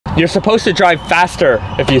You're supposed to drive faster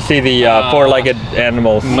if you see the four-legged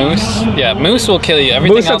animals. Moose? Yeah, moose will kill you.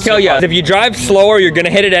 Everything Moose will kill you. If you drive slower, you're gonna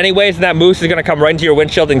hit it anyways, and that moose is gonna come right into your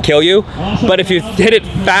windshield and kill you. But if you hit it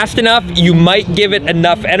fast enough, you might give it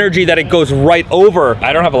enough energy that it goes right over.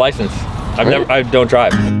 I don't have a license. I don't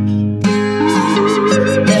drive.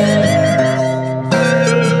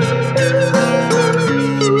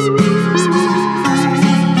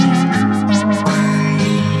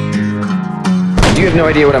 You have no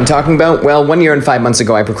idea what I'm talking about? Well, 1 year and 5 months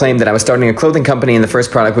ago, I proclaimed that I was starting a clothing company and the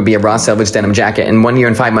first product would be a raw Selvedge denim jacket. And 1 year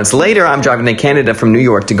and 5 months later, I'm driving to Canada from New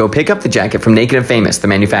York to go pick up the jacket from Naked and Famous, the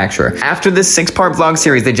manufacturer. After this 6-part vlog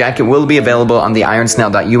series, the jacket will be available on the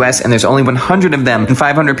ironsnail.us, and there's only 100 of them and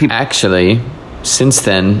 500 people. Actually, since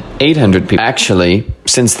then, 800 people. Actually,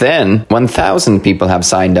 since then, 1,000 people have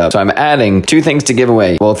signed up. So I'm adding 2 things to give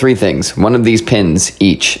away. Well, 3 things. 1 of these pins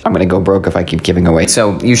each. I'm gonna go broke if I keep giving away.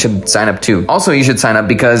 So you should sign up too. Also, you should sign up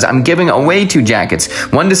because I'm giving away 2 jackets.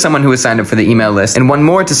 1 to someone who has signed up for the email list, and 1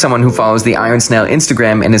 more to someone who follows the Iron Snail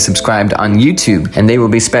Instagram and is subscribed on YouTube. And they will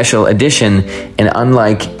be special edition and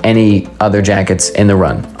unlike any other jackets in the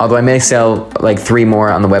run. Although I may sell like 3 more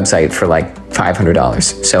on the website for like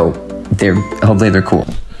 $500. So hopefully they're cool.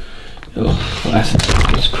 Oh,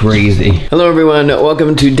 that's crazy. Hello everyone,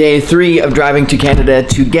 welcome to day 3 of driving to Canada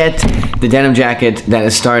to get the denim jacket that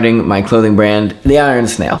is starting my clothing brand, the Iron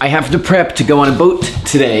Snail. I have to prep to go on a boat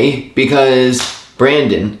today because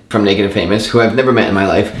Brandon from Naked and Famous, who I've never met in my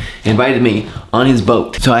life, invited me on his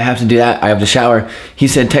boat. So I have to do that, I have to shower. He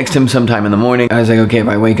said text him sometime in the morning. I was like, okay, if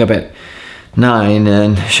I wake up at 9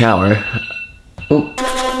 and shower. Oh.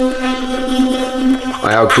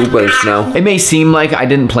 Now. It may seem like I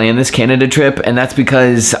didn't plan this Canada trip, and that's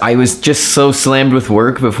because I was just so slammed with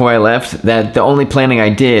work before I left that the only planning I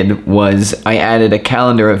did was I added a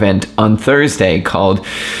calendar event on Thursday called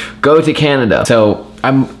Go to Canada. So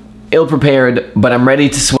I'm ill-prepared, but I'm ready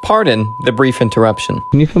to Pardon the brief interruption.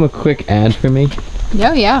 Can you film a quick ad for me?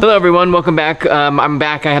 Yeah. Hello everyone, welcome back. I'm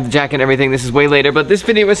back, I have the jacket and everything. This is way later, but this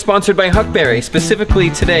video is sponsored by Huckberry. Specifically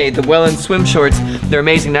today, the Welland swim shorts. They're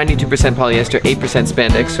amazing, 92% polyester, 8%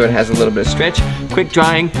 spandex, so it has a little bit of stretch. Quick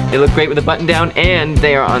drying, they look great with a button down, and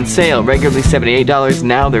they are on sale. Regularly $78,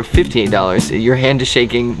 now they're $58. Your hand is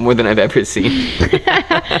shaking more than I've ever seen.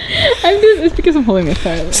 It's because I'm holding this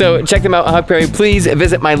side. So check them out, Huckberry. Please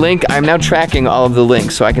visit my link. I'm now tracking all of the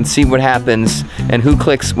links so I can see what happens and who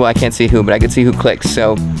clicks. Well, I can't see who, but I can see who clicks.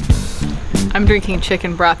 So I'm drinking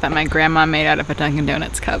chicken broth that my grandma made out of a Dunkin'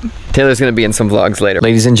 Donuts cup. Taylor's gonna be in some vlogs later.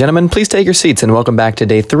 Ladies and gentlemen, please take your seats and welcome back to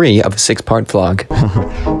day 3 of a 6-part vlog.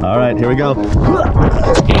 All right, here we go.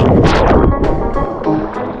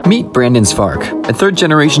 Meet Brandon Svarc, a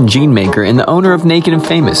 3rd-generation jean maker and the owner of Naked and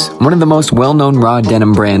Famous, one of the most well-known raw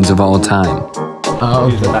denim brands of all time.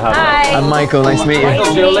 Hi. I'm Michael, nice to meet you.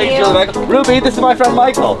 Ruby, this is my friend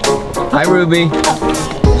Michael. Hi, Ruby.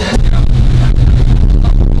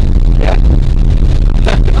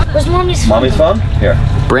 Where's Mommy's phone? Mommy's phone? Here.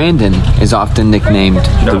 Brandon is often nicknamed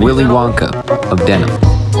the Willy Wonka of denim.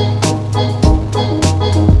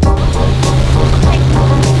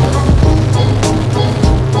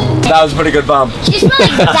 That was a pretty good bump. She smelled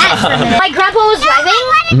like that for a minute. My grandpa was driving,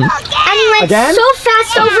 and he went so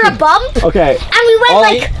fast over a bump. Okay. And we went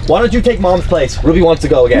Ollie, like... why don't you take Mom's place? Ruby wants to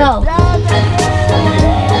go again. No.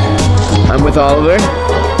 I'm with Oliver.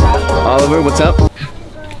 Oliver, what's up?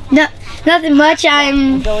 No, nothing much.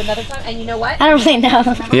 I'm... Go another time, and you know what? I don't really know.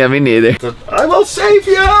 Yeah, me neither. I will save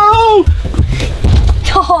you! Oh.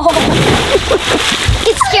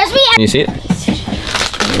 It scares me. Can you see it?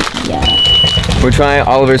 Yeah. We're trying,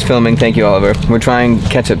 Oliver's filming, thank you Oliver. We're trying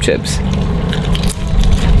ketchup chips.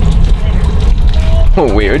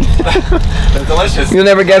 Oh, weird. They're delicious. You'll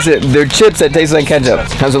never guess it. They're chips that taste like ketchup.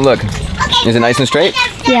 How's it look? Is it nice and straight?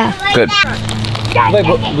 Yeah. Good. Wait,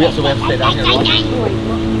 we have to stay down here.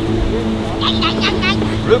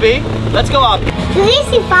 Ruby, let's go up. At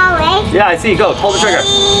least you fall away. Yeah, I see. Go. Pull the trigger.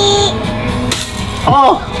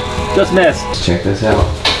 Oh! Just missed. Check this out.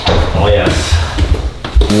 Oh, yes.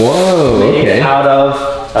 Whoa, Made okay. out of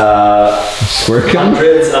Squirt gun?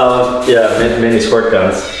 hundreds of mini squirt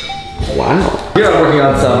guns. Wow. Here I'm working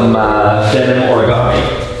on some denim origami.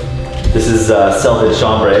 This is Selvedge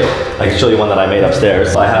chambray. I can show you one that I made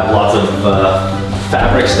upstairs. I have lots of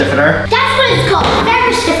fabric stiffener. That's what it's called.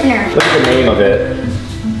 Fabric stiffener. Look at the name of it.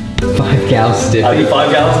 5 gallon stiffy. I do 5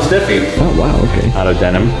 gallons of stiffy. Oh wow, okay. Out of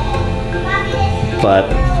denim. But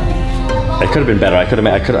it could have been better. I should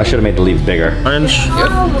have made the leaves bigger. Orange.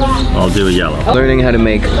 I'll do a yellow. Learning how to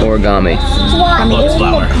make origami. Lotus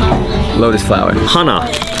flower. Lotus flower. Hana.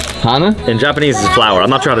 Hana? In Japanese, it's flower. I'm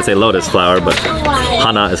not sure how to say lotus flower, but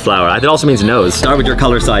hana is flower. It also means nose. Start with your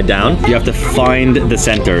color side down. You have to find the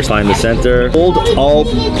center. Find the center. Fold all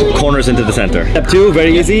corners into the center. Step 2,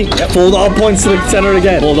 very easy. Fold all points to the center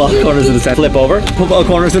again. Fold all corners to the center. Flip over. Flip all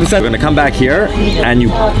corners to the center. We're gonna come back here and you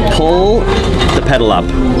pull the pedal up.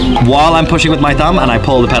 While I'm pushing with my thumb and I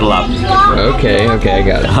pull the pedal up. Okay, I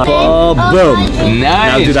got it. Oh, boom. Nice.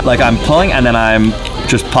 Now do that like I'm pulling and then I'm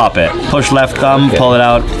just pop it. Push left thumb, pull it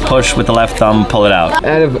out. Push with the left thumb, pull it out.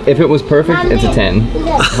 Out of, if it was perfect, it's a 10.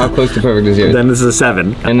 How close to perfect is yours? Then this is a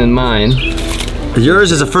 7. And then mine.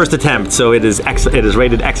 Yours is a first attempt, so it is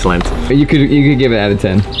rated excellent. You could give it out of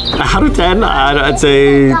 10. Out of 10, I'd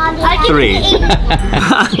say 3.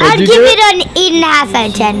 I'd give it an 8.5 out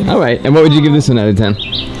of 10. All right, and what would you give this one out of 10?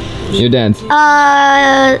 Your dad's? An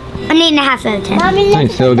 8.5 out of 10.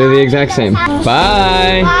 Nice, so they're the exact same. Bye.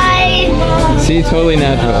 Bye. See, totally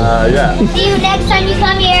natural. Yeah. See you next time you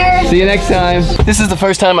come here. See you next time. This is the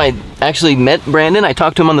first time I actually met Brandon. I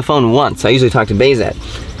talked to him on the phone once. I usually talk to Bahzad.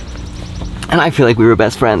 And I feel like we were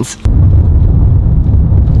best friends.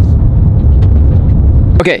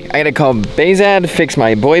 Okay, I gotta call Bahzad, fix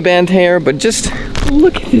my boy band hair, but just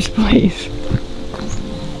look at this place.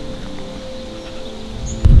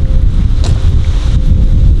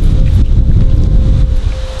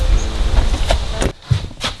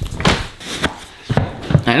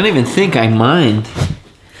 I don't even think I mind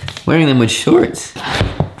wearing them with shorts.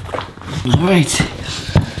 All right,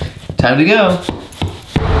 time to go.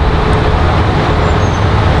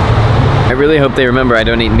 I really hope they remember I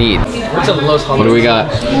don't eat meat. What do we got?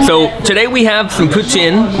 So today we have some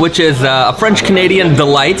poutine, which is a French-Canadian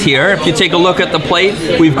delight here. If you take a look at the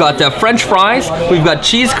plate, we've got French fries, we've got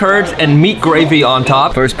cheese curds, and meat gravy on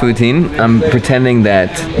top. First poutine, I'm pretending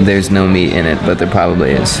that there's no meat in it, but there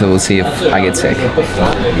probably is. So we'll see if I get sick.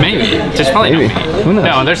 Maybe. There's probably Maybe. no meat. Who knows?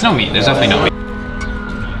 No, there's no meat. There's definitely no meat.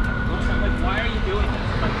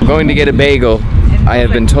 I'm going to get a bagel. I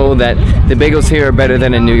have been told that the bagels here are better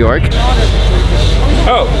than in New York.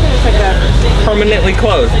 Oh, permanently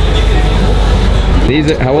closed.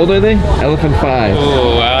 These are, how old are they? Elephant 5.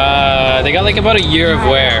 Ooh, they got like about a year of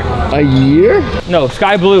wear. A year? No,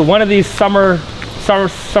 sky blue. One of these summer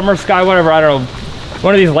sky, whatever, I don't know.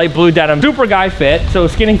 One of these light blue denim. Super guy fit, so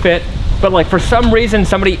skinny fit. But like for some reason,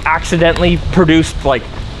 somebody accidentally produced like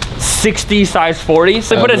 60 size 40s.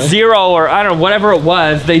 They put a 0 or I don't know, whatever it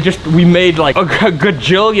was. We made like a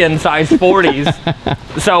gajillion size 40s.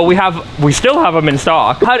 So we still have them in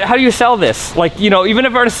stock. How do you sell this? Like, you know, even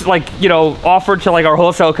if it's like, you know, offered to like our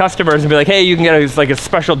wholesale customers and be like, hey, you can get a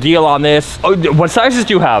special deal on this. Oh, what sizes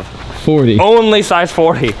do you have? 40. Only size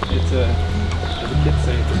 40. It's a kid's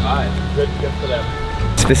say it's a vibe. Good for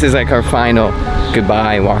them. This is like our final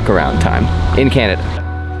goodbye walk around time in Canada.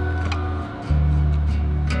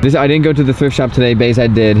 I didn't go to the thrift shop today.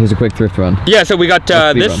 Bahzad did. Here's a quick thrift run. Yeah, so we got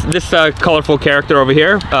this colorful character over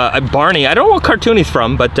here, Barney. I don't know what cartoon he's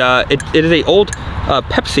from, but it is a old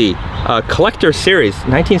Pepsi collector series,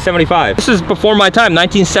 1975. This is before my time,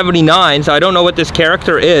 1979, so I don't know what this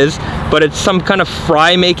character is, but it's some kind of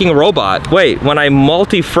fry-making robot. Wait, when I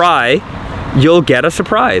multi-fry, you'll get a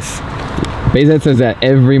surprise. Bahzad says that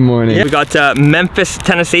every morning. Yeah. We got Memphis,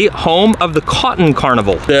 Tennessee, home of the Cotton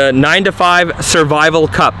Carnival, the 9 to 5 survival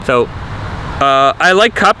cup. So I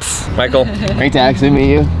like cups, Michael. Great to actually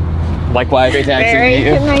meet you. Likewise. Great to actually meet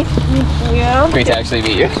you. Nice to meet you. Great to actually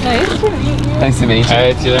meet you. Nice to meet you. Nice to meet you.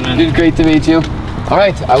 Alright, see you then, man. Dude, great to meet you. All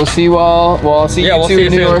right, I will see you all. Well, I'll see you we'll two see you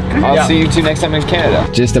in New soon. York. I'll see you two next time in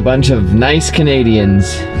Canada. Just a bunch of nice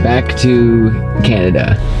Canadians back to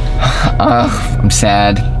Canada. I'm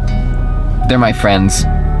sad. They're my friends.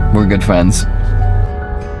 We're good friends.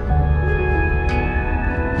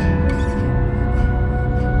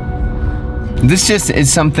 This just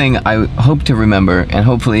is something I hope to remember, and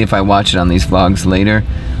hopefully if I watch it on these vlogs later,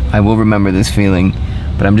 I will remember this feeling.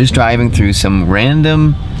 But I'm just driving through some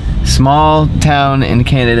random small town in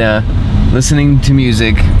Canada, listening to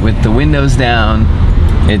music with the windows down.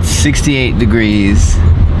 It's 68 degrees,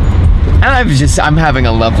 and I'm having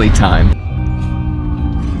a lovely time.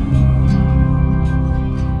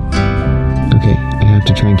 Okay, I have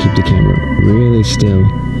to try and keep the camera really still,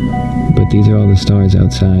 but these are all the stars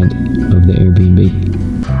outside of the Airbnb.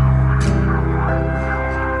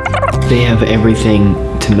 They have everything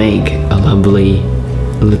to make a lovely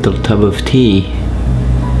little tub of tea.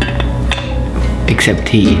 Except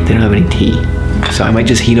tea. They don't have any tea. So I might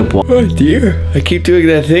just heat up water. Oh dear. I keep doing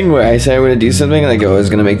that thing where I say I'm gonna do something, like I was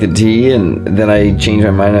gonna make the tea, and then I change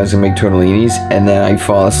my mind, I was gonna make tortellinis, and then I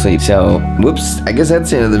fall asleep. So, whoops, I guess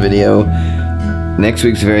that's the end of the video. Next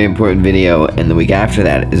week's a very important video, and the week after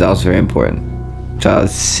that is also very important. So I'll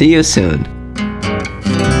see you soon.